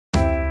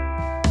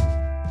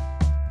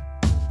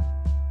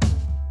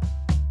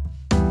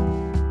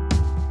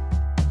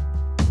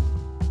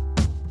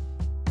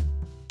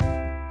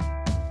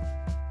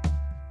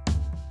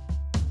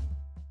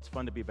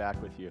fun to be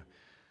back with you.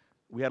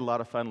 We had a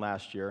lot of fun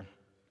last year,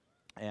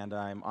 and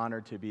I'm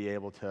honored to be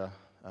able to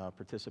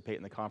participate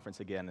in the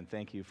conference again, and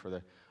thank you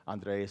for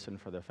Andres and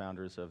for the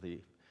founders of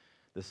the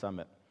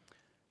summit.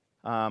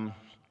 I'd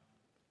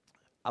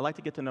like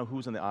to get to know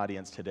who's in the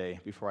audience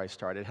today before I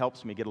start. It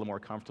helps me get a little more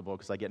comfortable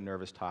because I get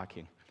nervous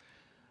talking.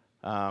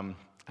 How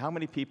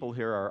many people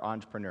here are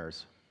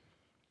entrepreneurs?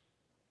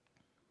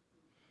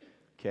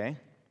 Okay.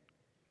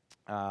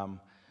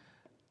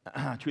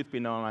 Truth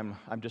be known,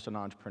 I'm just an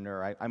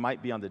entrepreneur. I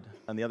might be on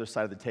the other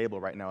side of the table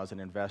right now as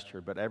an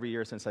investor, but every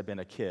year since I've been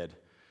a kid,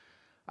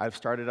 I've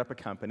started up a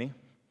company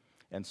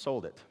and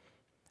sold it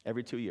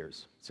every 2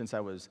 years. Since I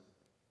was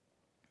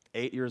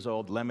 8 years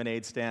old,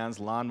 lemonade stands,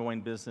 lawn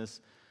mowing business,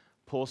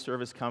 pool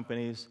service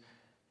companies,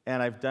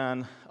 and I've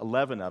done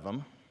 11 of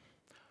them.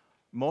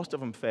 Most of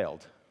them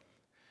failed.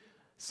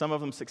 Some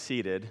of them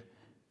succeeded,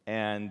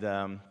 and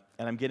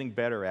I'm getting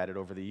better at it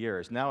over the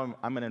years. Now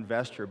I'm an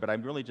investor, but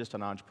I'm really just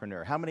an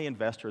entrepreneur. How many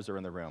investors are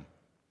in the room?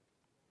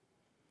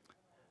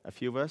 A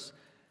few of us.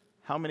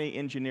 How many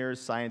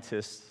engineers,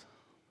 scientists,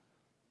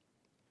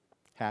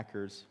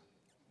 hackers?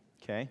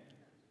 Okay.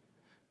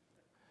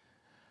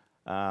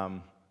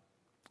 How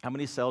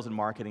many sales and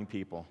marketing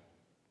people?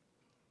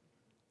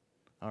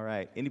 All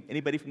right.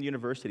 Anybody from the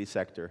university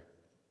sector?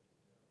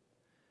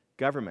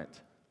 Government?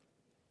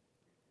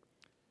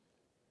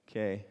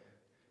 Okay.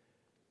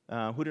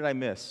 Who did I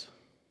miss?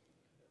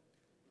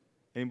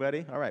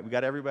 Anybody? All right, we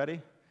got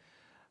everybody?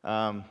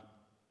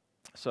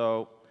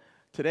 So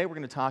today we're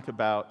going to talk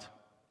about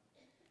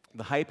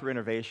the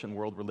hyper-innovation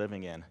world we're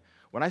living in.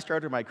 When I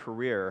started my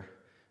career,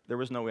 there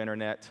was no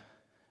internet,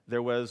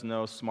 there was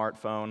no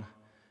smartphone,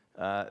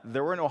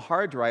 there were no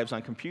hard drives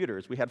on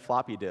computers. We had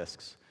floppy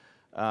disks.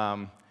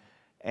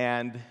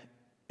 And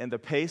the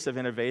pace of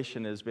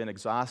innovation has been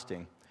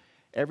exhausting.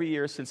 Every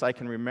year since I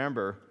can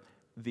remember,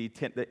 the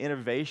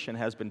innovation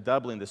has been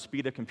doubling, the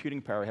speed of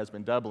computing power has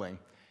been doubling,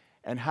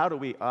 and how do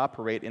we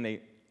operate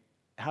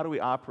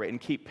and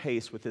keep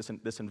pace with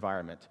this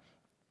environment?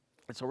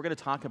 And so we're going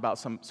to talk about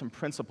some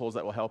principles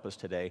that will help us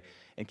today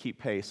and keep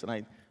pace.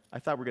 And I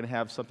thought we were going to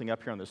have something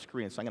up here on the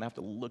screen, so I'm going to have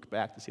to look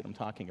back to see what I'm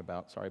talking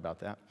about. Sorry about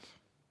that.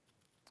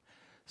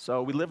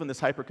 So we live in this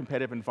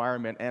hyper-competitive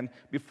environment, and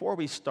before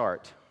we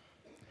start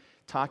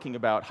talking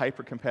about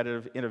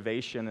hyper-competitive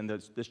innovation and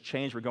this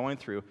change we're going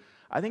through,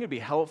 I think it'd be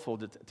helpful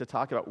to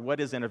talk about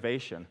what is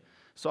innovation.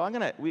 So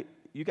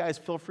you guys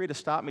feel free to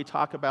stop me,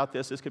 talk about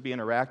this. This could be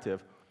interactive.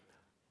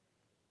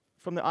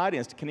 From the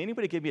audience, can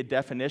anybody give me a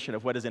definition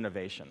of what is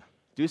innovation?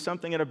 Do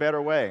something in a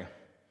better way.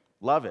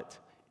 Love it.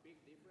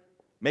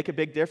 Make a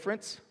big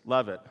difference?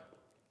 Love it.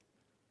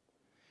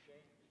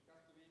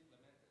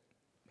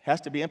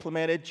 Has to be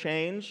implemented,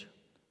 change.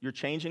 You're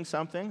changing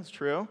something, it's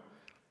true.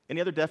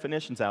 Any other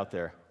definitions out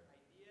there?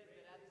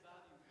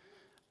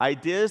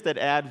 Ideas that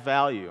add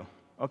value.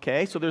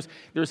 Okay, so there's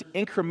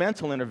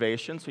incremental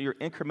innovation, so you're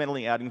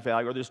incrementally adding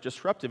value, or there's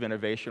disruptive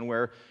innovation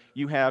where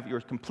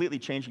you're completely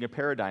changing a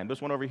paradigm.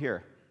 There's one over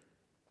here.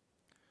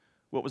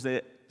 What was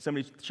it?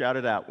 Somebody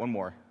shouted out, one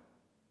more.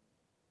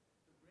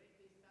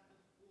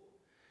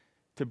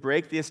 To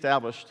break the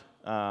established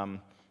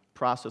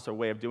process or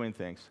way of doing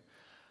things.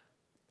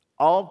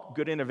 All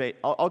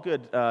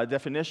good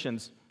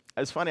definitions.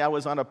 It's funny, I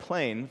was on a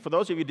plane. For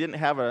those of you who didn't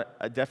have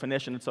a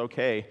definition, it's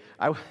okay.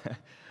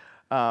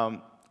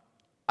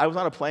 I was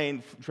on a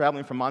plane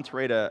traveling from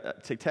Monterey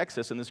to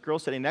Texas, and this girl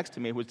sitting next to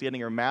me was getting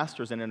her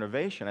master's in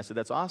innovation. I said,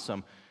 that's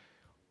awesome.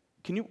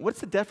 What's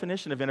the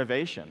definition of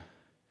innovation?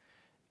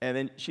 And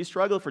then she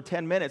struggled for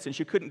 10 minutes, and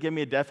she couldn't give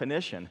me a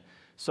definition.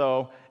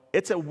 So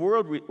it's a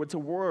word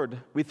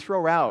we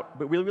throw out,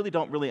 but we really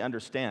don't really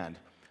understand.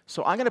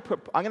 So I'm going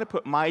to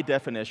put my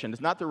definition.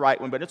 It's not the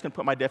right one, but I'm just going to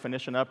put my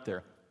definition up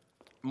there.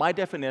 My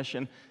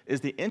definition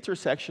is the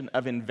intersection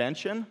of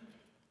invention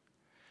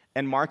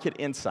and market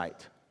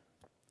insight.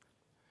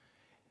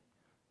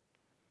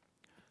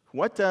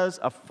 What does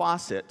a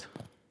faucet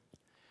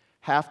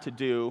have to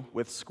do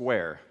with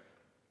Square?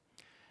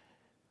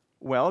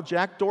 Well,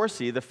 Jack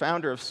Dorsey, the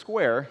founder of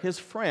Square, his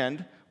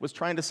friend was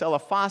trying to sell a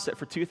faucet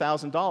for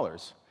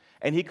 $2,000.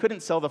 And he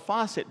couldn't sell the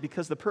faucet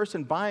because the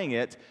person buying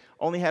it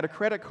only had a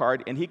credit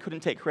card, and he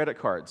couldn't take credit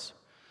cards.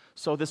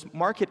 So this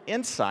market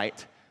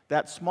insight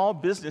that small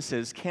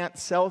businesses can't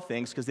sell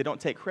things because they don't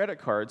take credit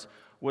cards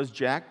was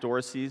Jack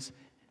Dorsey's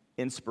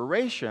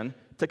inspiration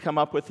to come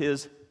up with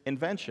his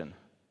invention.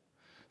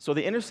 So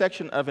the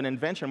intersection of an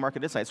invention and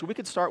market insight. So we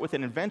could start with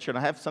an invention,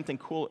 I have something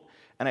cool,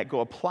 and I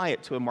go apply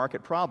it to a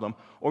market problem,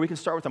 or we can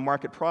start with a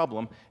market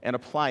problem and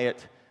apply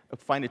it,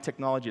 find a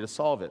technology to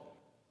solve it.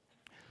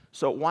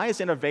 So why is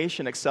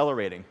innovation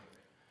accelerating?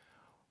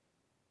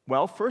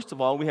 Well, first of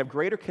all, we have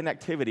greater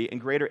connectivity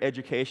and greater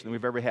education than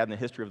we've ever had in the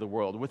history of the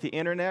world. With the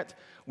internet,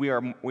 we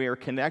are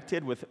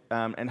connected with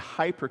and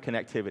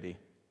hyper-connectivity.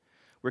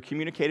 We're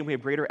communicating, we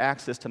have greater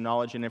access to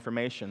knowledge and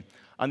information.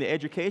 On the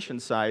education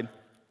side,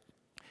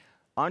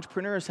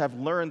 entrepreneurs have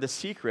learned the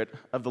secret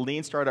of the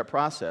lean startup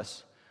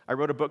process. I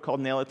wrote a book called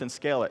Nail It, Then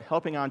Scale It,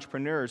 helping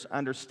entrepreneurs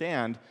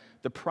understand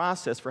the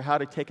process for how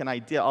to take an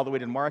idea all the way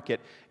to market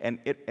and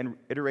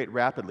iterate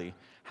rapidly.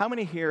 How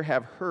many here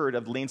have heard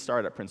of lean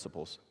startup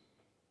principles?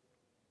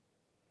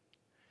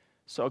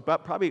 So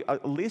about probably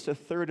at least a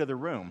third of the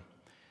room.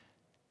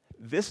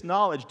 This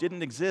knowledge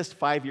didn't exist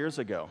 5 years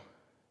ago.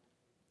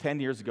 10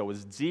 years ago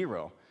was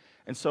zero.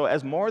 And so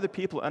as more of the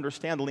people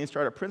understand the lean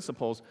startup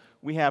principles,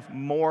 we have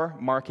more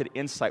market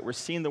insight. We're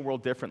seeing the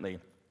world differently.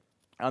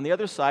 On the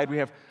other side, we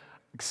have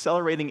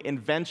accelerating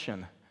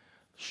invention,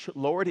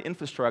 lowered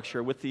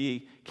infrastructure with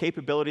the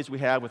capabilities we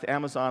have with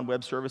Amazon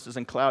Web Services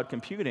and cloud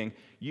computing.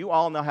 You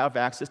all now have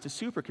access to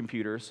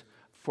supercomputers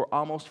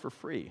almost for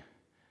free.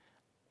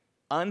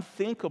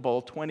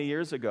 Unthinkable 20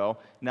 years ago,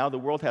 now the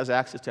world has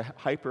access to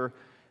hyper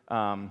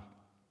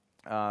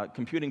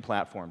computing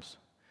platforms.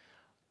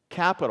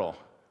 Capital.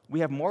 We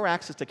have more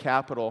access to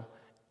capital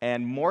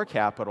and more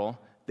capital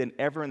than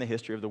ever in the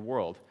history of the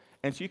world.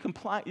 And so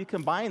you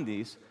combine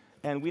these,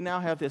 and we now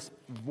have this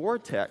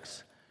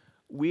vortex.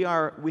 We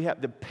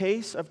have the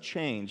pace of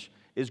change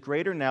is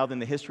greater now than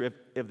the history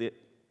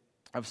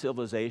of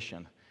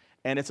civilization.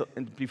 And to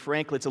be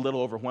frank, it's a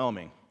little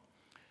overwhelming.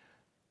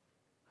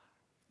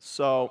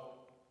 So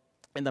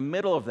in the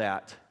middle of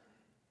that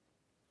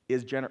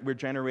is we're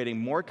generating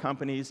more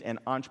companies and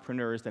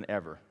entrepreneurs than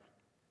ever.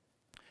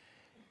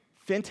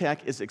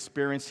 FinTech is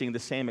experiencing the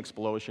same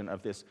explosion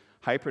of this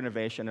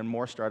hyper-innovation and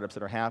more startups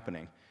that are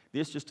happening.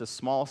 This is just a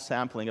small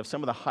sampling of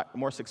some of the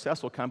more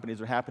successful companies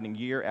that are happening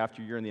year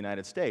after year in the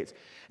United States.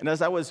 And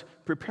as I was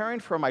preparing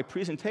for my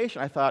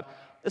presentation, I thought,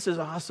 this is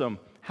awesome.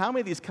 How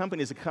many of these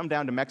companies have come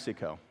down to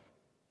Mexico?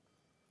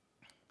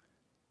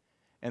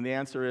 And the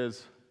answer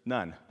is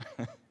none.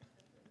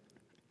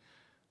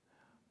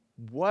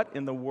 What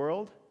in the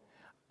world?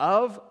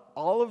 Of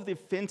all of the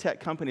FinTech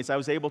companies I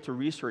was able to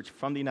research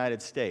from the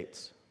United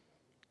States,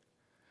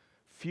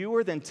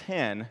 fewer than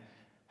 10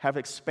 have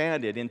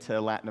expanded into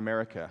Latin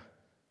America.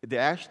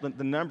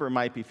 The number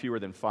might be fewer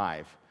than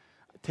 5.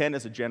 10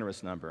 is a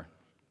generous number.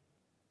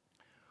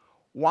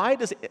 Why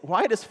does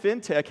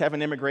FinTech have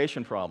an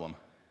immigration problem?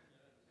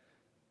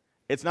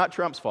 It's not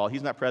Trump's fault.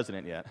 He's not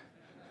president yet.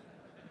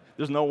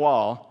 There's no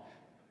wall.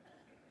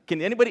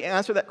 Can anybody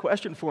answer that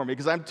question for me?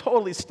 Because I'm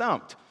totally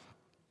stumped.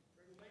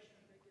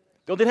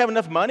 Don't they have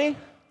enough money?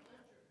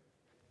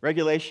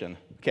 Regulation,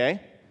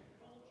 okay?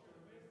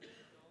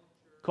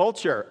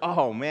 Culture.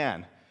 Oh,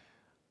 man.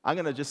 I'm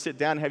going to just sit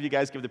down and have you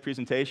guys give the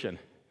presentation.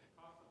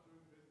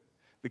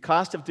 The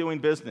cost of doing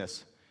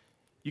business.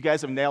 You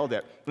guys have nailed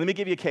it. Let me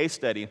give you a case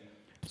study.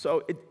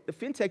 So the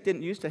FinTech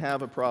didn't used to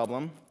have a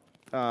problem.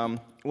 In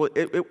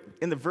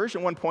the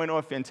version 1.0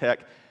 of FinTech,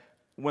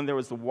 when there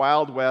was the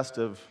Wild West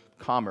of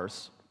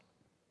commerce,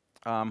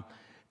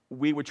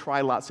 we would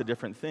try lots of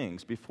different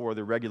things before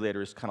the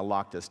regulators kind of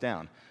locked us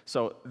down.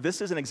 So this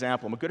is an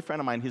example. A good friend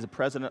of mine, he's a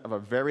president of a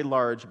very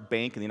large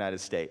bank in the United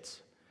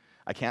States.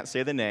 I can't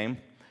say the name,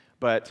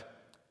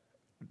 but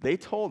they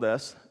told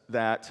us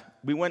that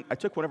I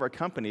took one of our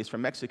companies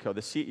from Mexico,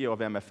 the CEO of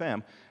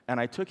MFM, and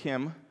I took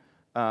him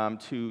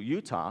to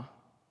Utah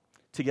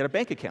to get a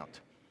bank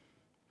account.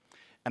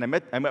 And I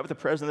met with the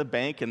president of the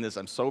bank, and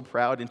I'm so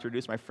proud to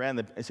introduce my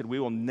friend. I said, we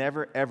will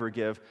never, ever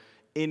give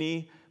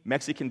any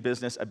Mexican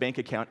business a bank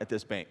account at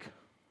this bank.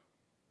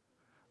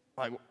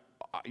 Like,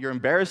 you're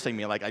embarrassing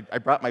me. Like, I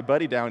brought my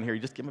buddy down here. You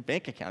just give him a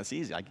bank account. It's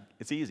easy.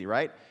 It's easy,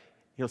 right?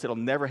 He said, it'll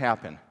never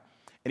happen.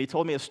 And he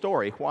told me a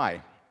story.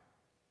 Why?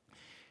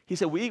 He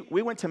said, we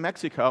went to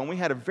Mexico, and we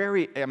had a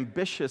very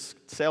ambitious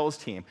sales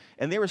team,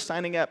 and they were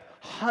signing up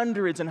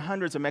hundreds and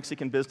hundreds of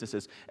Mexican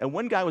businesses. And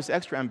one guy was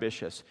extra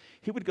ambitious.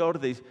 He would go to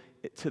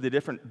the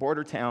different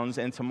border towns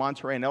and to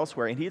Monterrey and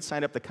elsewhere, and he'd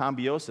sign up the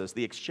cambiosas,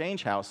 the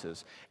exchange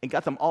houses, and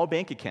got them all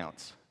bank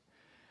accounts.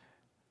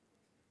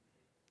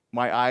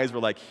 My eyes were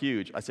like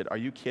huge. I said, are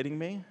you kidding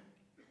me?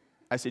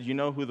 I said, you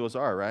know who those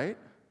are, right?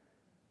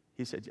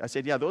 I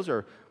said, yeah,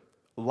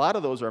 a lot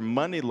of those are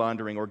money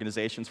laundering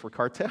organizations for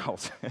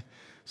cartels.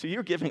 So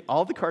you're giving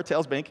all the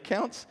cartels bank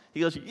accounts?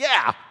 He goes,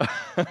 yeah.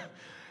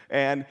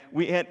 and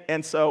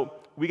so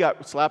we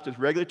got slapped with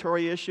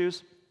regulatory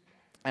issues,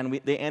 and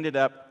they ended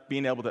up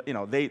being able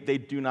to, they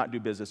do not do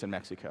business in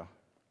Mexico.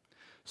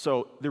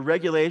 So the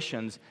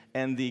regulations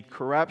and the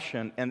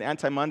corruption and the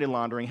anti-money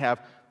laundering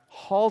have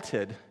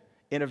halted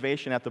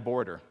innovation at the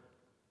border.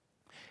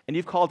 And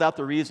you've called out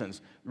the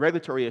reasons,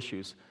 regulatory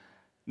issues.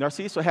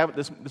 Narciso had it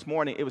this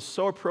morning. It was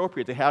so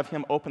appropriate to have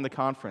him open the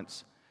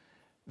conference.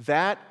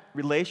 That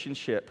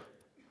relationship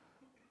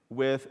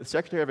with the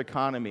Secretary of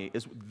Economy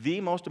is the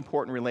most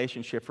important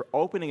relationship for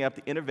opening up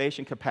the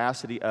innovation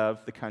capacity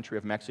of the country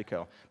of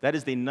Mexico. That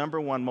is the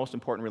 #1 most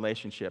important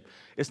relationship.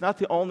 It's not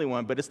the only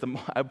one, but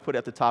I would put it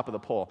at the top of the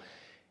poll.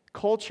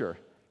 Culture,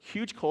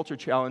 huge culture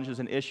challenges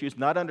and issues,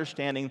 not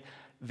understanding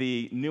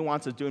the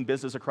nuances of doing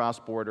business across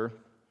border,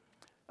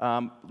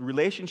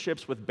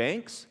 relationships with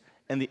banks,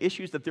 and the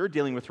issues that they're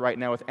dealing with right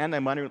now with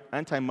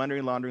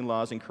anti-money laundering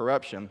laws and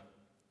corruption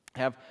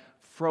have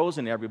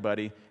frozen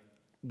everybody,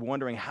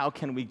 wondering how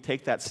can we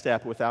take that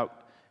step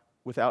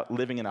without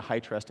living in a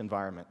high-trust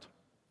environment.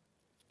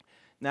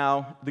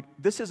 Now,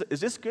 is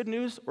this good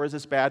news or is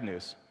this bad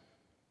news?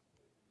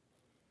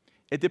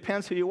 It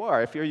depends who you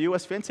are. If you're a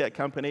U.S. fintech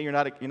company, you're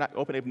not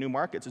opening up new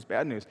markets, it's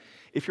bad news.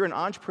 If you're an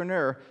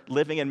entrepreneur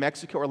living in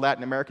Mexico or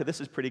Latin America, this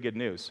is pretty good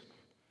news.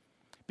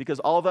 Because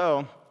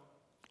although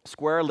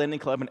Square, Lending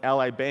Club, and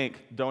Ally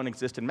Bank don't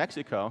exist in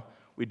Mexico,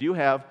 we do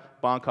have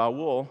Banca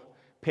Wool,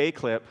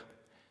 PayClip,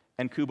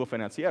 and Cubo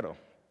Financiero,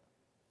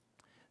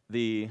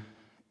 the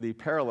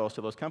parallels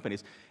to those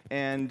companies.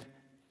 And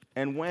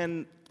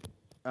when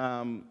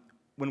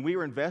we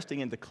were investing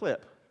into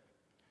Clip,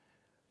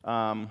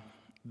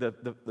 the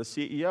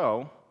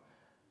CEO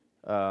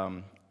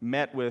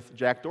met with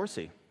Jack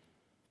Dorsey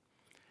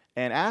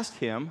and asked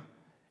him,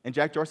 and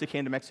Jack Dorsey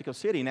came to Mexico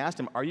City and asked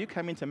him, "Are you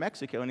coming to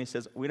Mexico?" And he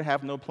says, "We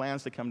have no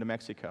plans to come to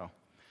Mexico."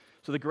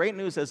 So the great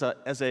news as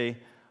a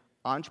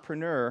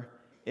entrepreneur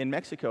in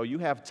Mexico, you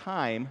have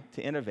time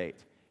to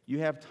innovate. You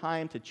have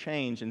time to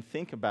change and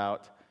think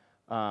about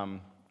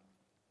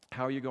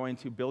how you're going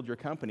to build your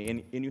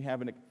company, and you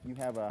have an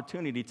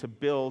opportunity to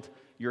build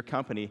your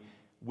company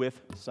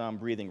with some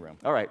breathing room.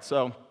 All right,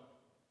 so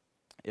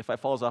if I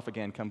falls off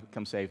again,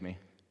 come save me.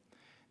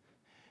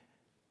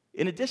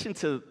 In addition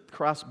to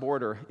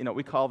cross-border,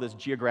 we call this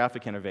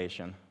geographic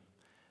innovation.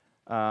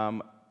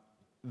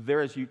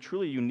 There is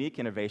truly unique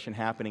innovation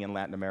happening in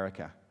Latin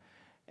America.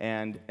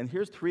 And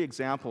here's 3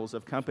 examples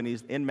of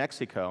companies in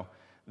Mexico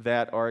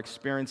that are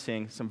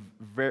experiencing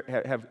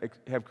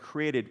have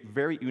created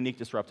very unique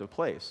disruptive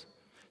plays.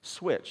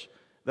 Switch,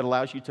 that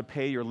allows you to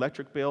pay your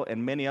electric bill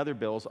and many other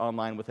bills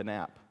online with an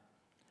app.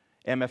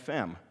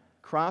 MFM,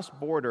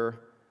 cross-border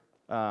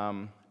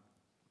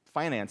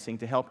financing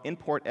to help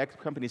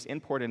companies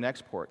import and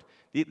export.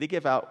 They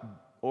give out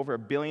over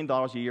 $1 billion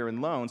a year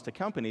in loans to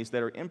companies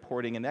that are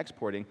importing and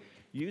exporting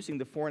using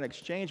the foreign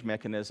exchange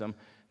mechanism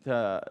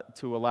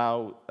to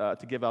allow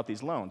to give out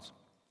these loans.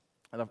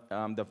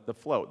 The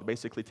float,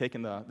 basically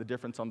taking the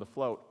difference on the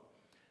float.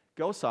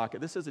 GoSocket,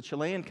 this is a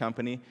Chilean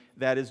company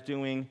that is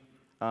doing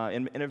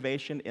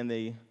innovation in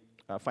the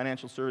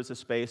financial services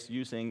space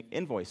using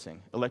invoicing,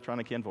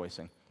 electronic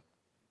invoicing.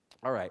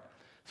 All right,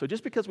 so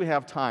just because we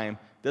have time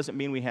doesn't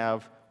mean we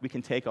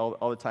can take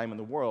all the time in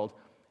the world.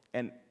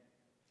 And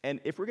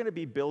if we're going to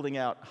be building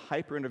out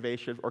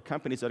hyper-innovation or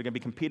companies that are going to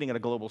be competing at a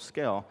global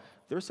scale,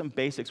 there's some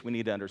basics we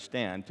need to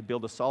understand to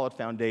build a solid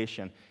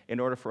foundation in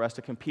order for us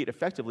to compete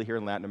effectively here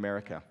in Latin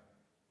America.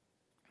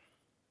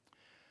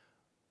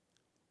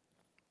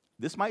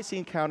 This might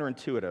seem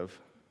counterintuitive,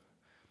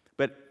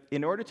 but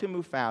in order to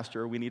move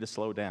faster, we need to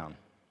slow down.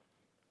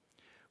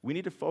 We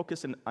need to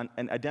focus and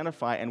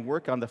identify and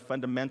work on the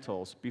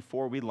fundamentals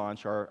before we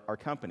launch our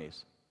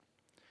companies.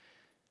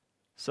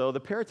 So the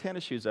pair of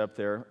tennis shoes up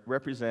there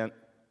represent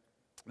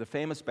the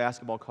famous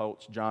basketball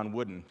coach John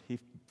Wooden. He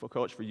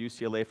coached for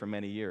UCLA for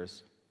many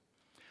years.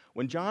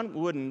 When John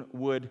Wooden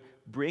would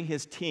bring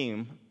his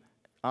team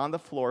on the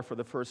floor for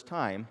the first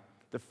time,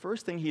 the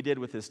first thing he did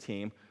with his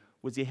team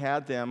was he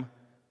had them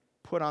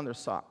put on their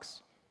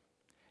socks.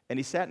 And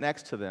he sat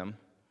next to them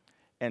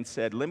and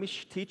said, "Let me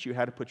teach you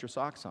how to put your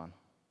socks on.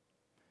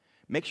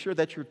 Make sure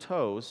that your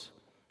toes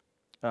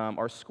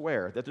are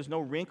square, that there's no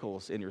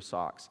wrinkles in your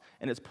socks,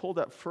 and it's pulled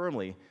up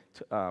firmly."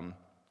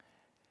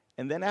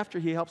 And then after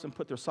he helps them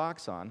put their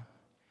socks on,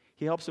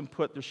 he helps them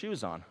put their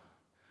shoes on.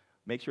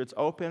 Make sure it's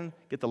open,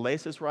 get the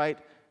laces right.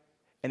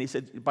 And he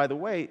said, by the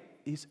way,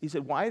 he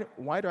said, why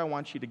do I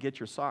want you to get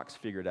your socks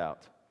figured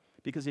out?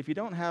 Because if you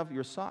don't have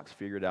your socks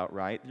figured out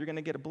right, you're going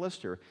to get a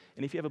blister.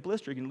 And if you have a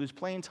blister, you can lose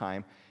playing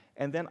time,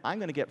 and then I'm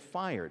going to get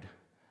fired.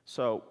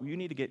 So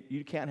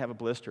you can't have a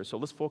blister, so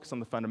let's focus on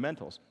the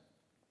fundamentals.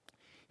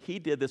 He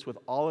did this with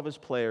all of his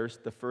players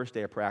the first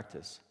day of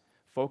practice,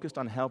 focused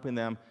on helping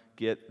them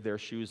get their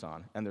shoes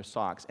on and their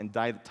socks and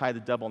tie the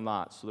double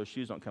knots so their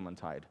shoes don't come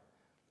untied.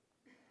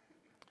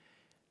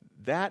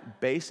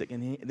 That basic,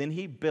 and then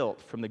he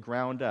built from the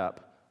ground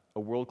up a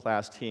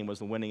world-class team,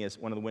 was one of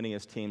the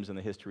winningest teams in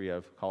the history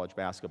of college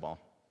basketball.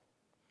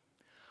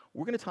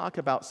 We're going to talk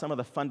about some of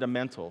the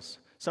fundamentals,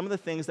 some of the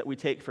things that we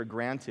take for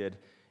granted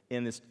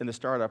in the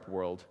startup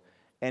world,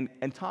 and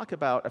talk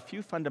about a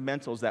few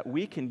fundamentals that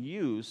we can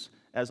use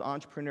as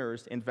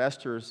entrepreneurs,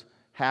 investors,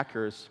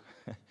 hackers,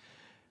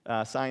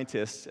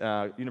 scientists,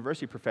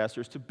 university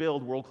professors to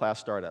build world-class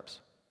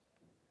startups.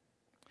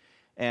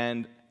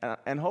 And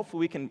hopefully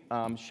we can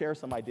share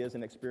some ideas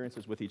and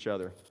experiences with each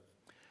other.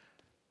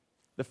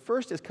 The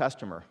first is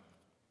customer.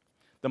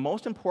 The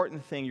most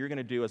important thing you're going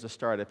to do as a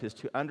startup is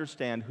to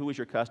understand who is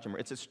your customer.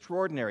 It's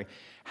extraordinary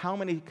how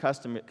many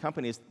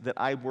companies that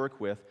I work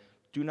with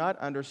do not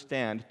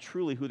understand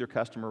truly who their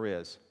customer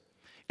is.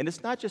 And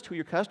it's not just who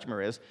your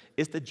customer is,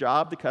 it's the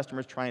job the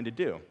customer is trying to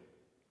do.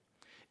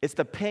 It's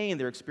the pain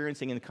they're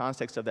experiencing in the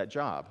context of that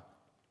job.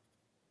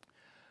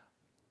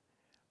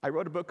 I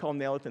wrote a book called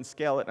Nail It and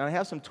Scale It, and I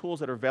have some tools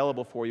that are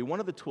available for you.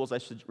 One of the tools I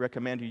should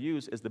recommend you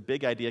use is the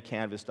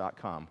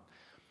bigideacanvas.com.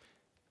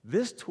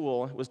 This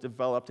tool was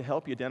developed to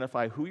help you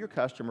identify who your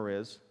customer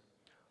is,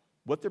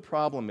 what their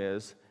problem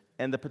is,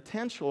 and the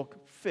potential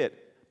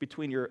fit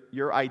between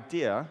your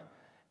idea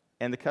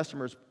and the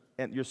customer's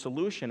and your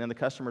solution and the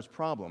customer's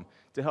problem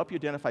to help you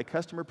identify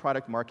customer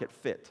product market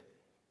fit.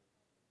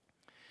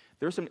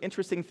 There are some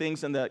interesting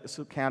things in the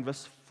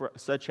canvas,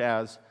 such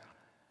as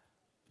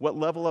what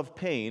level of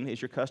pain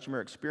is your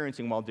customer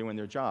experiencing while doing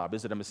their job?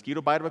 Is it a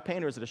mosquito bite of a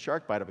pain or is it a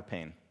shark bite of a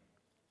pain?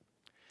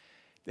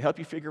 To help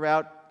you figure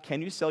out,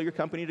 can you sell your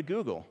company to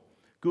Google?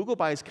 Google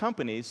buys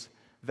companies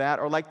that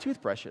are like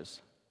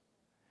toothbrushes,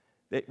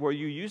 where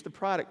you use the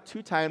product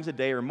 2 times a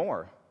day or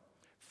more.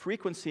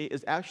 Frequency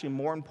is actually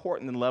more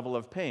important than level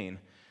of pain,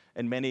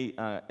 in many,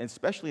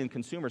 especially in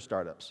consumer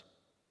startups.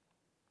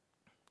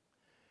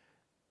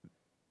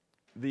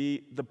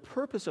 The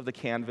purpose of the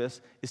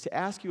canvas is to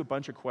ask you a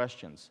bunch of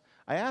questions.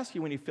 I ask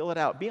you when you fill it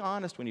out, be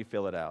honest when you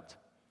fill it out.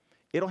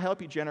 It'll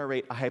help you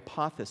generate a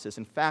hypothesis.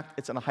 In fact,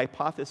 it's a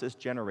hypothesis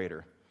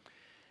generator.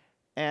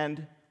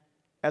 And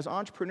as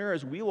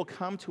entrepreneurs, we will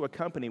come to a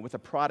company with a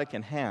product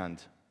in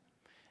hand.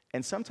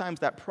 And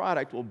sometimes that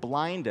product will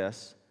blind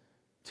us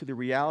to the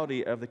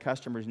reality of the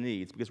customer's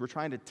needs because we're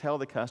trying to tell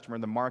the customer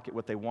and the market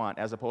what they want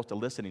as opposed to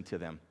listening to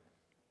them.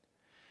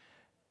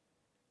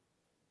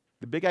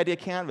 The Big Idea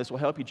Canvas will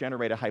help you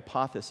generate a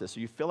hypothesis. So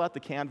you fill out the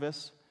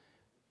canvas,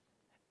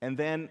 and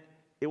then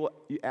it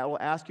will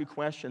ask you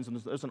questions, and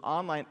there's an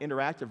online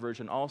interactive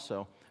version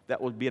also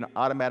that will be an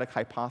automatic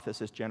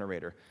hypothesis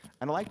generator.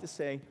 And I like to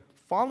say,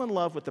 fall in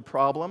love with the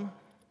problem,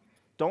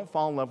 don't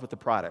fall in love with the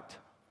product.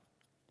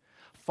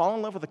 Fall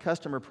in love with the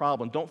customer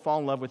problem, don't fall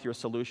in love with your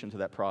solution to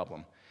that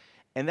problem.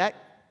 And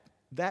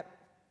that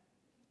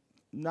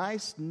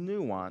nice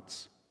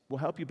nuance will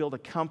help you build a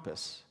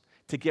compass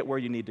to get where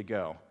you need to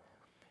go.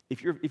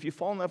 If you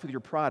fall in love with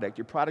your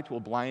product will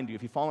blind you.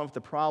 If you fall in love with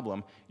the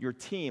problem, your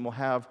team will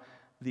have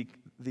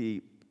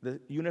the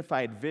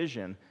unified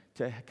vision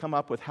to come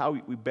up with how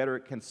we better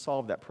can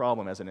solve that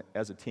problem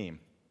as a team.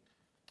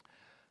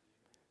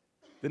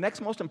 The next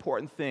most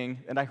important thing,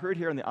 and I heard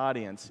here in the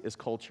audience, is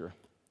culture.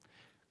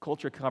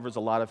 Culture covers a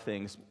lot of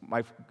things.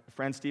 My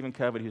friend Stephen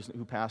Covey,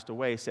 who passed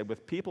away, said,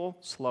 with people,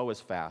 slow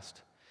is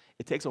fast.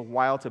 It takes a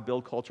while to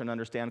build culture and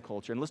understand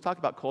culture. And let's talk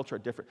about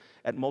culture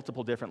at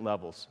multiple different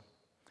levels.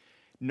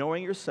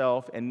 Knowing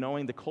yourself and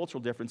knowing the cultural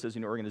differences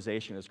in your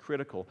organization is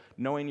critical.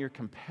 Knowing your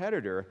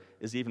competitor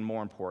is even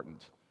more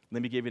important.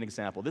 Let me give you an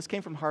example. This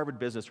came from Harvard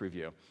Business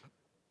Review.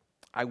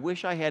 I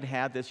wish I had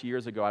had this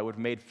years ago. I would have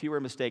made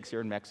fewer mistakes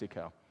here in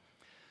Mexico.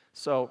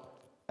 So,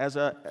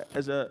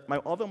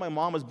 although my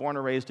mom was born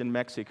and raised in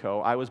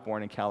Mexico, I was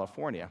born in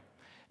California.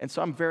 And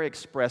so I'm very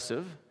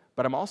expressive,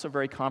 but I'm also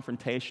very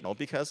confrontational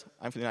because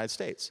I'm from the United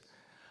States.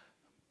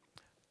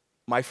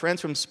 My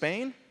friends from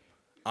Spain,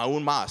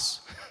 aún más.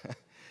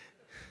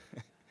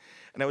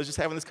 And I was just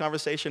having this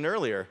conversation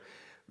earlier.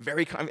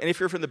 And if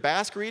you're from the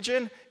Basque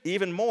region,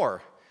 even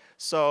more.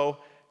 So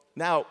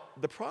now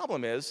the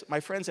problem is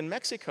my friends in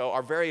Mexico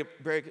are very,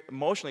 very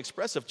emotionally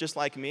expressive, just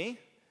like me,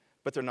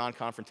 but they're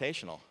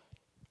non-confrontational.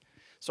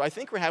 So I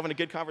think we're having a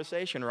good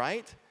conversation,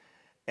 right?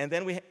 And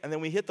then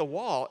we hit the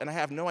wall, and I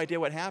have no idea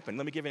what happened.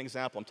 Let me give you an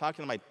example. I'm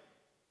talking to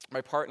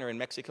my partner in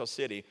Mexico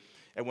City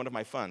at one of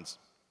my funds.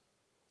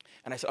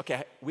 And I said,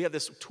 okay, we have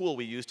this tool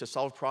we use to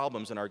solve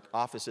problems in our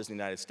offices in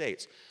the United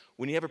States.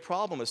 When you have a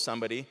problem with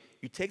somebody,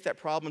 you take that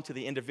problem to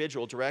the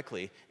individual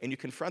directly, and you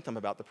confront them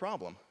about the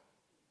problem.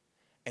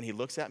 And he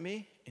looks at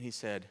me, and he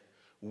said,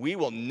 we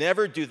will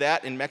never do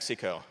that in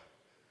Mexico.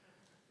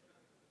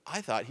 I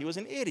thought he was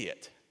an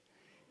idiot.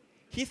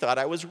 He thought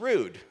I was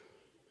rude.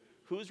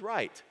 Who's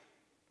right?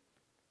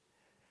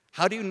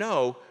 How do you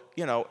know,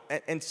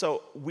 and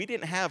so we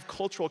didn't have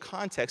cultural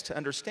context to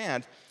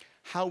understand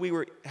how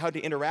to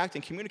interact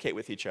and communicate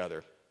with each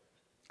other.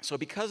 So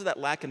because of that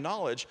lack of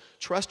knowledge,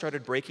 trust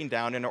started breaking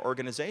down in our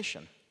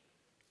organization.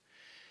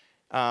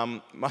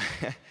 A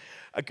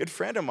good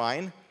friend of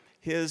mine,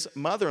 his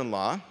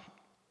mother-in-law,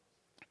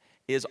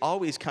 is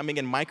always coming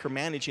and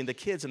micromanaging the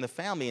kids and the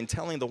family and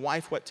telling the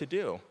wife what to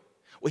do.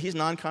 Well, he's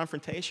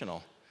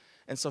non-confrontational.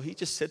 And so he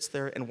just sits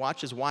there and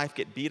watches his wife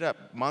get beat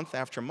up month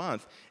after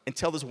month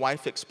until his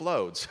wife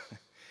explodes.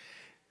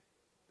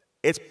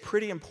 It's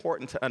pretty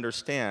important to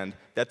understand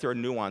that there are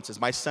nuances.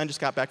 My son just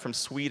got back from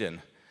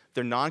Sweden.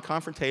 They're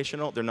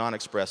non-confrontational, they're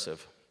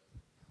non-expressive.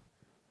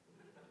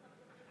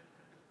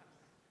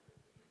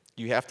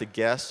 You have to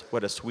guess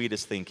what a Swede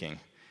is thinking.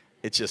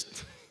 It's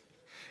just,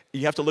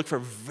 you have to look for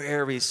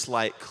very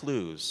slight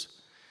clues.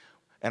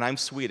 And I'm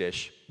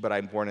Swedish, but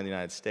I'm born in the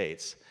United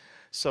States.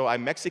 So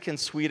I'm Mexican,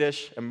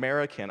 Swedish,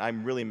 American.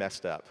 I'm really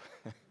messed up.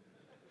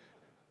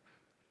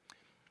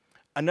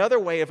 Another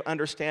way of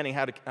understanding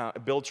how to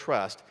build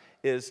trust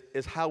is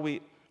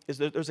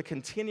there's a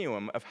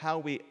continuum of how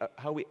we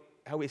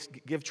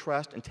give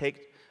trust and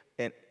take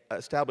and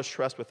establish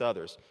trust with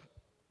others.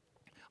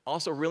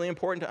 Also, really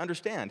important to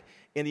understand,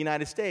 in the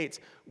United States,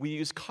 we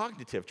use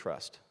cognitive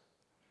trust.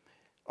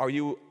 Are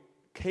you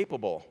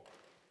capable?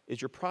 Is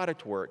your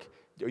product work?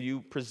 Do you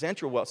present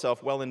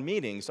yourself well in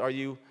meetings? Are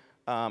you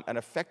an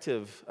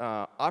effective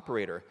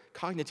operator?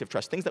 Cognitive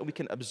trust, things that we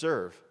can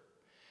observe.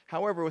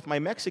 However, with my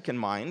Mexican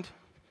mind,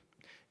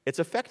 it's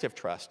effective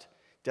trust.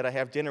 Did I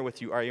have dinner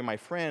with you? Are you my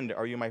friend?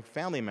 Are you my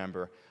family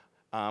member?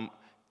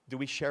 Do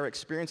we share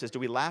experiences? Do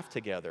we laugh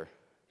together?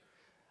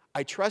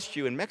 I trust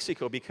you in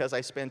Mexico because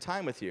I spend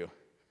time with you.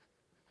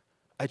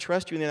 I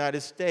trust you in the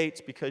United States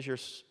because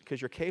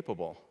you're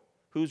capable.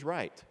 Who's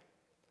right?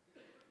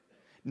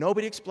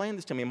 Nobody explained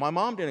this to me. My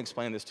mom didn't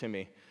explain this to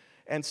me.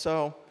 And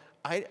so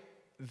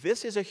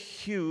this is a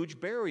huge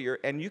barrier,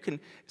 and you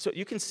can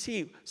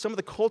see some of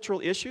the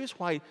cultural issues,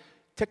 why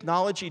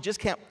technology just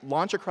can't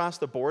launch across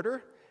the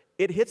border.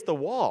 It hits the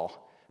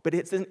wall, but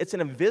it's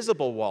an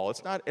invisible wall.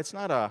 It's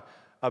not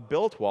a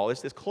built wall.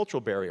 It's this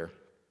cultural barrier.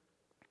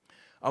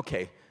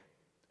 Okay,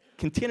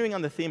 continuing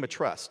on the theme of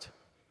trust.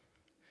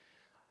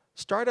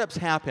 Startups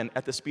happen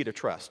at the speed of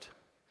trust.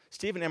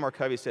 Stephen M. R.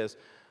 Covey says,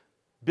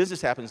 business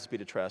happens at the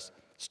speed of trust.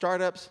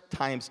 Startups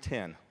times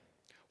 10.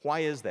 Why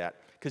is that?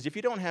 Because if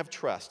you don't have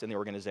trust in the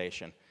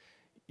organization,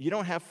 you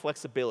don't have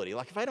flexibility.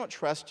 Like if I don't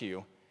trust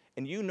you,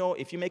 and you know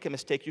if you make a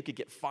mistake, you could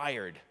get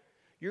fired,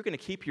 you're going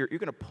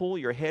to pull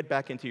your head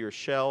back into your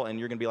shell, and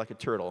you're going to be like a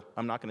turtle.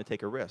 I'm not going to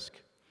take a risk.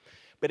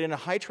 But in a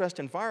high-trust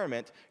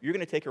environment, you're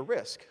going to take a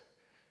risk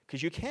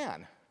because you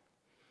can.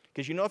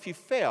 Because you know if you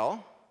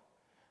fail,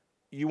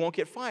 you won't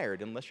get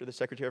fired unless you're the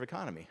Secretary of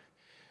Economy.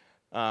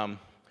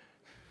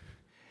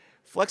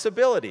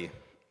 Flexibility.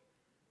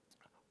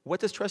 What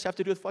does trust have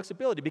to do with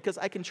flexibility? Because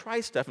I can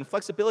try stuff, and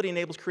flexibility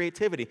enables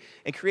creativity,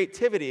 and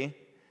creativity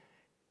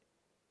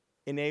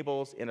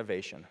enables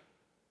innovation.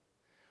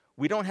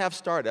 We don't have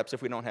startups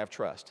if we don't have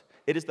trust.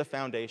 It is the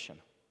foundation.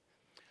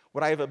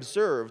 What I have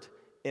observed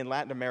in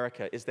Latin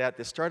America is that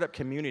the startup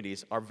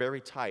communities are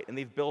very tight, and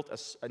they've built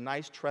a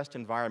nice trust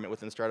environment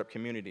within startup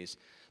communities.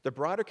 The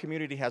broader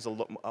community has a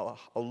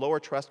lower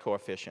trust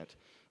coefficient.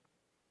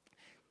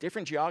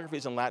 Different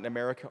geographies in Latin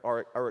America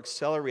are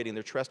accelerating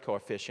their trust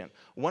coefficient.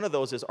 One of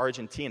those is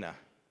Argentina.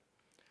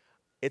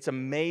 It's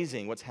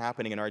amazing what's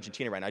happening in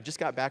Argentina right now. I just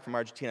got back from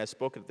Argentina. I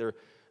spoke at their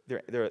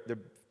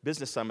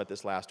business summit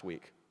this last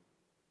week.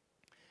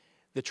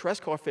 The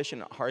trust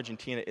coefficient in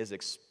Argentina is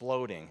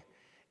exploding,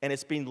 and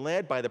it's being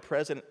led by the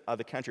president of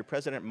the country,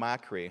 President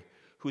Macri,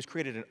 who's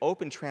created an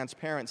open,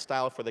 transparent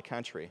style for the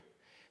country.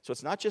 So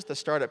it's not just the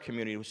startup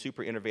community who's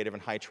super innovative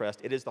and high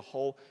trust. It is the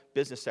whole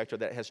business sector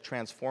that has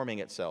transforming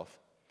itself.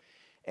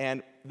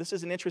 And this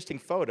is an interesting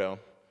photo.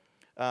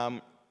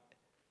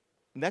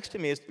 Next to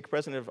me is the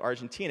president of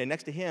Argentina.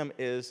 Next to him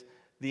is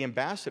the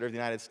ambassador of the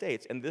United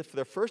States. And for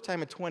the first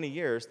time in 20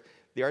 years,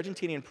 the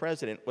Argentinian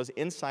president was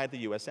inside the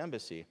U.S.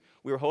 Embassy.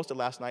 We were hosted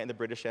last night in the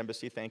British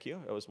Embassy. Thank you.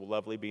 It was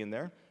lovely being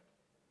there.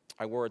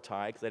 I wore a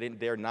tie because I didn't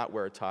dare not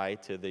wear a tie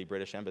to the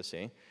British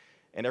Embassy.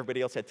 And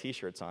everybody else had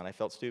T-shirts on. I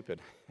felt stupid.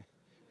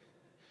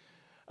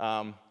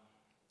 All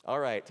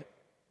right.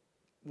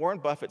 Warren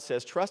Buffett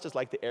says, trust is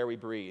like the air we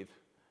breathe.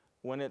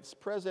 When it's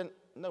present,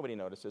 nobody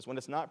notices. When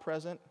it's not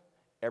present,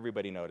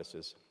 everybody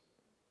notices.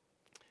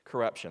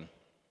 Corruption.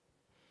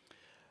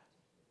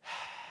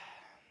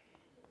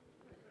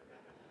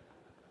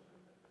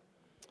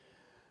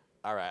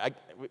 All right,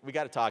 we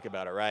got to talk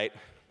about it, right?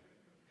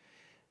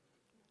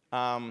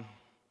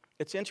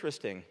 It's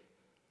interesting.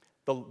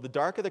 The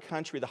darker the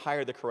country, the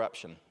higher the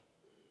corruption.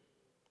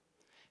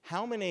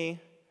 How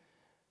many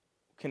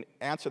can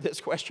answer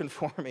this question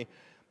for me?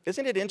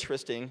 Isn't it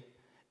interesting?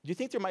 Do you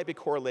think there might be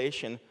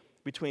correlation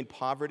between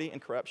poverty and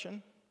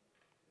corruption?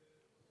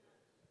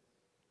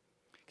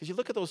 Because you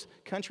look at those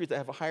countries that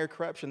have a higher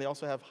corruption, they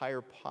also have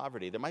higher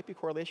poverty. There might be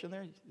correlation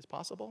there. Is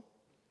possible?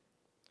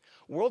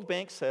 World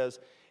Bank says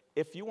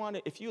if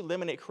you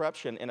eliminate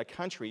corruption in a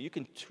country, you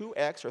can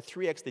 2x or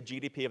 3x the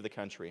GDP of the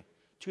country,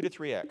 2 to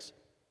 3x.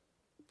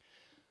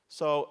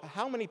 So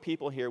how many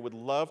people here would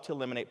love to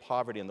eliminate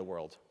poverty in the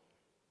world?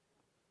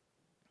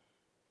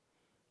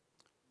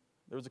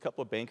 There was a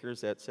couple of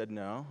bankers that said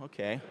no.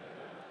 Okay.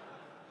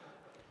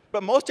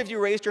 But most of you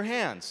raised your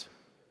hands.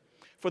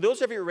 For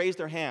those of you who raised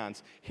their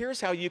hands, here's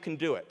how you can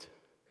do it.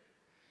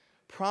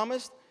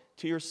 Promise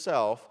to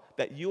yourself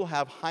that you'll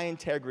have high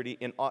integrity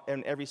in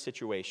every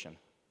situation.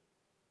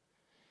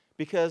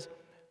 Because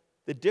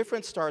the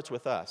difference starts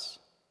with us.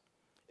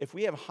 If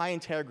we have high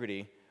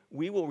integrity,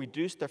 we will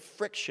reduce the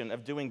friction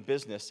of doing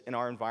business in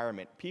our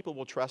environment. People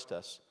will trust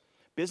us.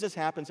 Business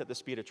happens at the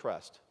speed of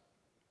trust.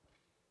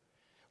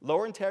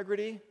 Lower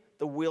integrity,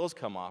 the wheels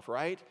come off,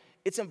 right?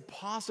 It's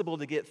impossible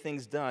to get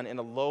things done in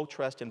a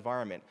low-trust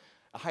environment.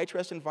 A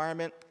high-trust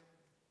environment,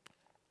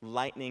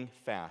 lightning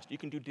fast. You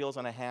can do deals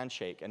on a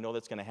handshake and know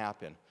that's going to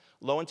happen.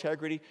 Low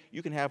integrity,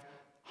 you can have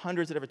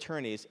hundreds of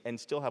attorneys and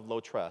still have low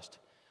trust.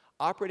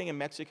 Operating in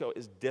Mexico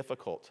is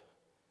difficult.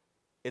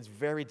 It's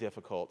very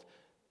difficult.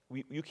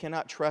 You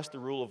cannot trust the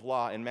rule of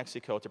law in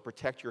Mexico to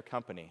protect your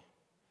company.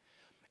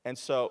 And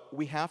so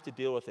we have to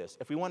deal with this.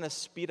 If we want to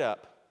speed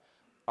up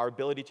our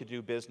ability to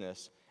do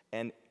business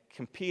and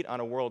compete on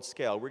a world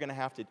scale, we're going to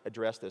have to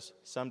address this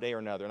someday or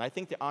another. And I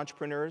think the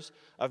entrepreneurs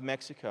of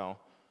Mexico,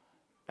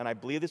 and I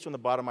believe this from the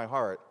bottom of my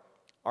heart,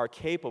 are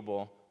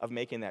capable of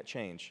making that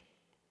change.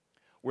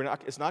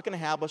 It's not going to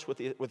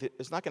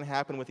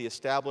happen with the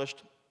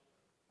established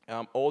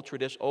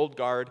old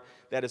guard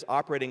that is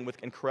operating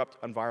in corrupt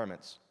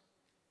environments.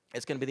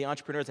 It's going to be the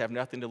entrepreneurs that have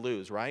nothing to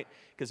lose, right?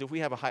 Because if we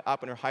have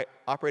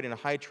operate in a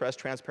high-trust,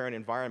 transparent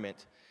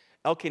environment,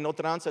 el que no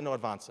tranza no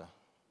avanza.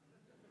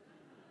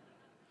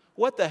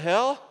 What the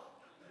hell?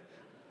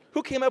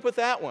 Who came up with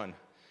that one?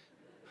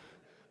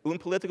 Un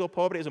politico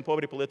pobre es un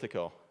pobre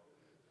politico.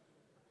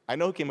 I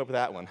know who came up with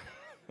that one.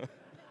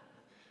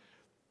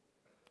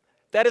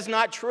 That is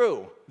not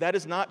true. That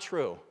is not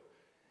true.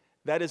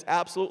 That is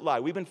absolute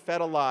lie. We've been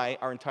fed a lie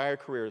our entire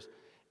careers,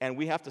 and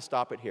we have to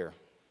stop it here.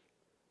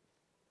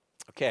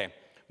 Okay,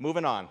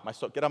 moving on.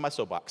 Get on my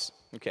soapbox.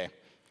 Okay,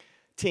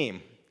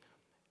 team.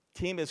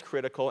 Team is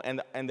critical,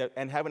 and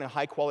having a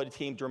high-quality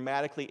team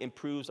dramatically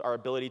improves our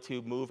ability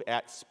to move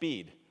at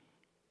speed.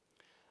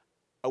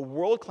 A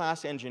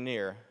world-class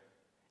engineer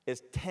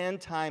is 10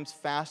 times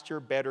faster,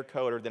 better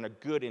coder than a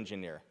good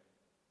engineer.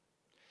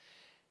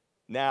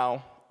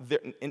 Now,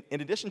 in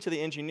addition to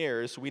the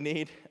engineers, we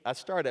need a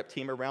startup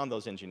team around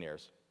those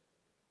engineers.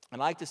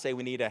 And I like to say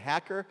we need a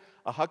hacker,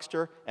 a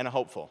huckster, and a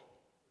hopeful.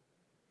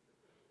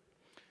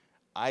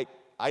 I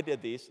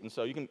did these, and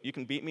so you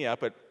can beat me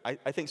up, but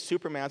I think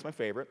Superman's my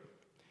favorite.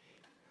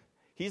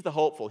 He's the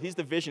hopeful. He's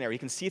the visionary. He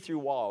can see through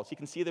walls. He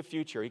can see the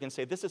future. He can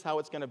say, this is how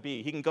it's going to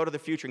be. He can go to the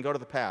future and go to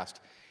the past.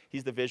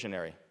 He's the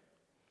visionary.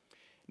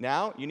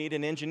 Now, you need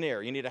an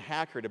engineer. You need a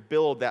hacker to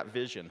build that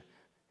vision.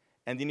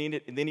 And they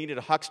needed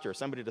a huckster,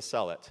 somebody to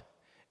sell it.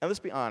 And let's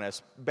be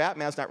honest,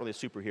 Batman's not really a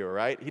superhero,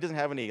 right? He doesn't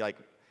have any,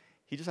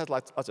 he just has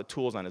lots of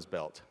tools on his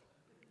belt.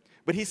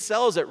 But he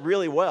sells it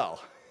really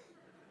well.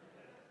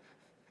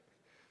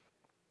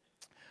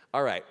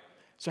 All right,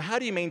 so how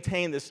do you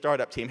maintain this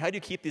startup team? How do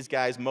you keep these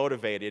guys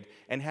motivated?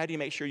 And how do you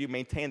make sure you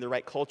maintain the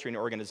right culture in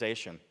your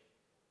organization?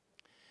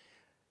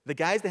 The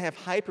guys that have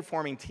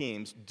high-performing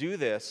teams do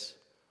this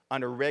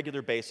on a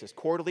regular basis,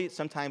 quarterly,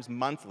 sometimes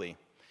monthly.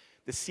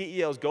 The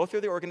CEOs go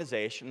through the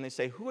organization and they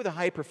say, who are the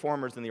high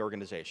performers in the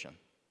organization?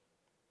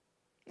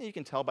 And you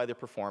can tell by their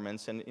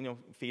performance and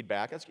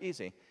feedback. That's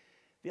easy.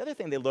 The other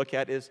thing they look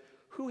at is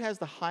who has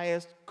the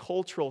highest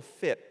cultural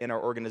fit in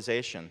our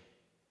organization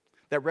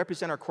that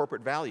represent our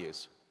corporate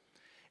values.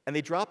 And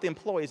they drop the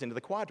employees into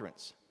the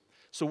quadrants.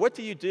 So what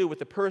do you do with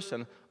the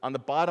person on the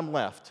bottom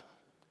left?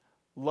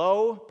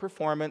 Low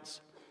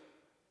performance,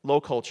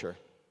 low culture.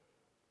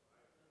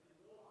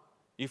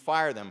 You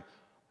fire them.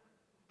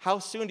 How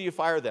soon do you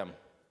fire them?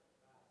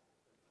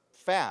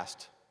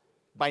 Fast.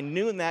 By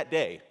noon that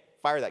day,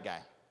 fire that guy.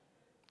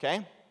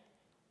 Okay?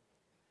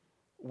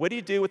 What do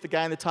you do with the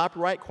guy in the top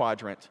right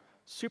quadrant?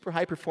 Super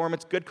high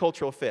performance, good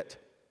cultural fit.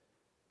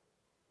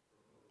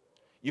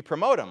 You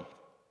promote him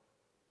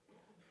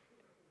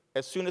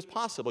as soon as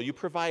possible. You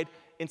provide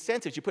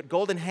incentives. You put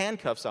golden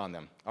handcuffs on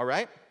them. All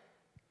right?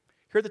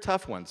 Here are the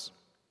tough ones.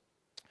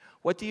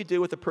 What do you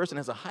do with a person who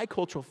has a high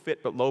cultural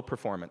fit but low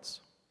performance?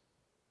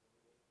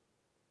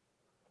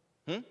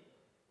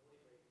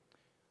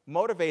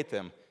 Motivate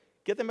them.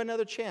 Give them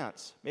another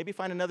chance. Maybe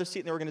find another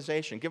seat in the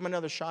organization. Give them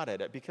another shot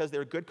at it because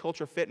they're a good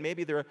culture fit.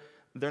 Maybe they're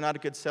not a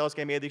good sales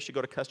guy. Maybe they should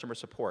go to customer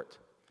support.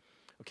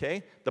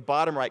 Okay? The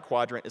bottom right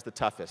quadrant is the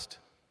toughest.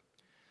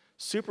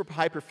 Super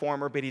high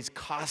performer, but he's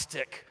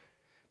caustic,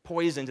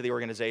 poison to the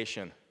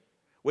organization.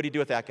 What do you do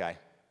with that guy?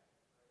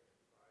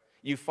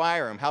 You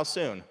fire him. How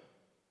soon?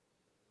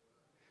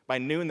 By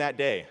noon that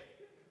day.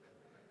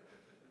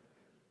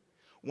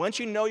 Once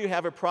you know you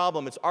have a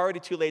problem, it's already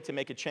too late to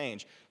make a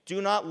change.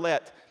 Do not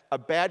let a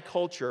bad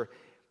culture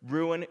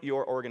ruin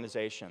your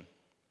organization.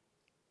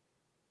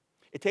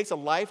 It takes a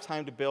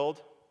lifetime to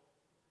build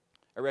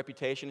a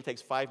reputation. It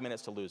takes 5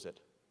 minutes to lose it.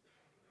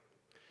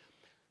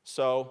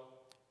 So,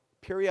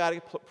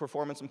 periodic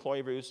performance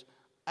employee reviews,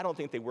 I don't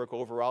think they work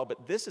overall,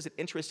 but this is an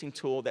interesting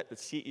tool that the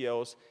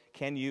CEOs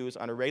can use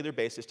on a regular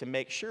basis to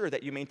make sure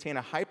that you maintain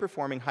a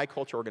high-performing,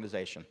 high-culture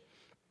organization.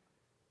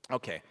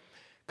 Okay.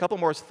 Couple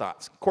more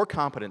thoughts. Core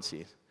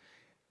competencies.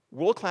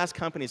 World-class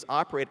companies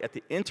operate at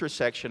the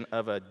intersection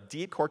of a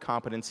deep core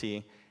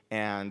competency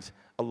and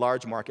a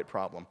large market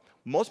problem.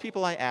 Most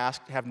people I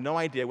ask have no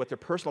idea what their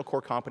personal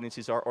core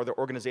competencies are or their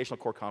organizational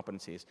core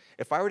competencies.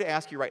 If I were to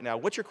ask you right now,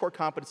 what's your core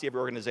competency of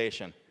your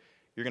organization?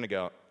 You're going to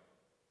go,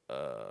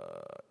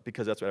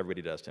 because that's what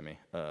everybody does to me.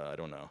 I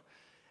don't know.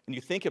 And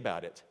you think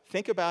about it.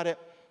 Think about it.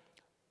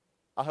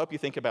 I'll help you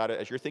think about it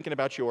as you're thinking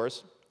about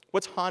yours.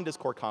 What's Honda's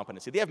core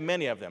competency? They have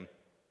many of them.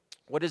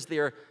 What is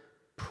their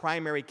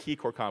primary key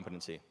core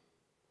competency?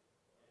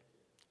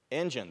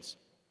 Engines.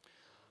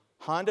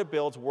 Honda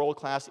builds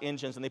world-class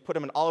engines, and they put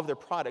them in all of their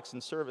products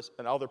and service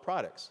and all their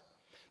products.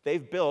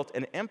 They've built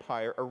an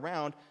empire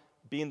around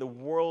being the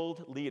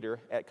world leader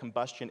at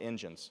combustion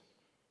engines.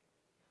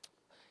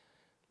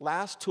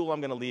 Last tool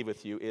I'm going to leave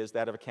with you is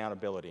that of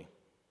accountability.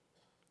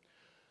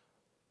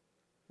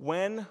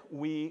 When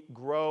we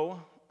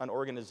grow an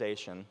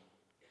organization,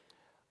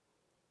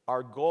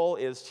 our goal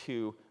is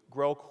to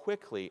grow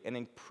quickly and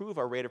improve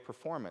our rate of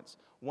performance.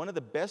 One of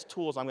the best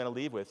tools I'm going to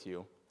leave with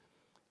you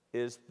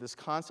is this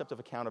concept of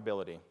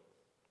accountability.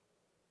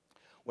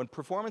 When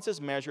performance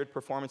is measured,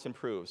 performance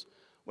improves.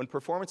 When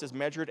performance is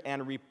measured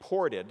and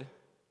reported,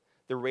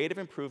 the rate of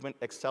improvement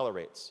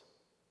accelerates.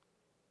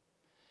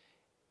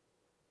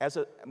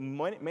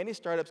 Many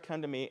startups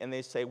come to me and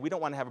they say, we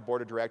don't want to have a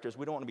board of directors,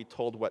 we don't want to be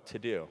told what to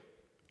do.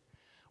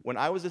 When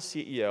I was a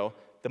CEO,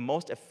 the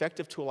most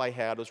effective tool I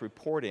had was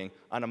reporting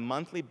on a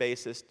monthly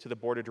basis to the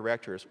board of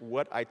directors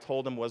what I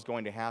told them was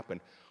going to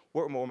happen,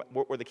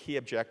 what were the key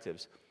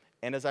objectives.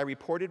 And as I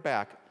reported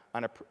back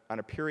on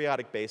a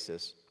periodic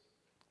basis,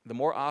 the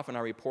more often I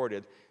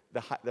reported,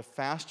 the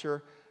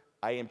faster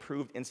I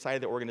improved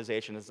inside the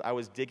organization as I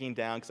was digging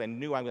down, because I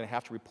knew I'm going to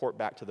have to report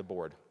back to the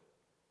board.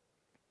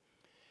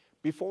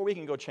 Before we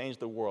can go change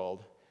the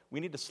world, we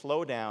need to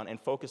slow down and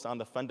focus on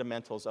the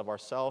fundamentals of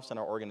ourselves and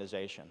our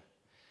organization.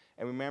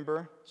 And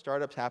remember,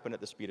 startups happen at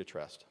the speed of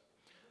trust.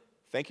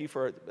 Thank you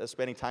for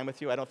spending time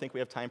with you. I don't think we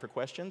have time for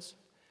questions.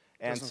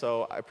 And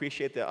so I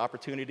appreciate the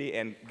opportunity,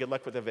 and good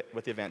luck with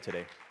the event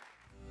today.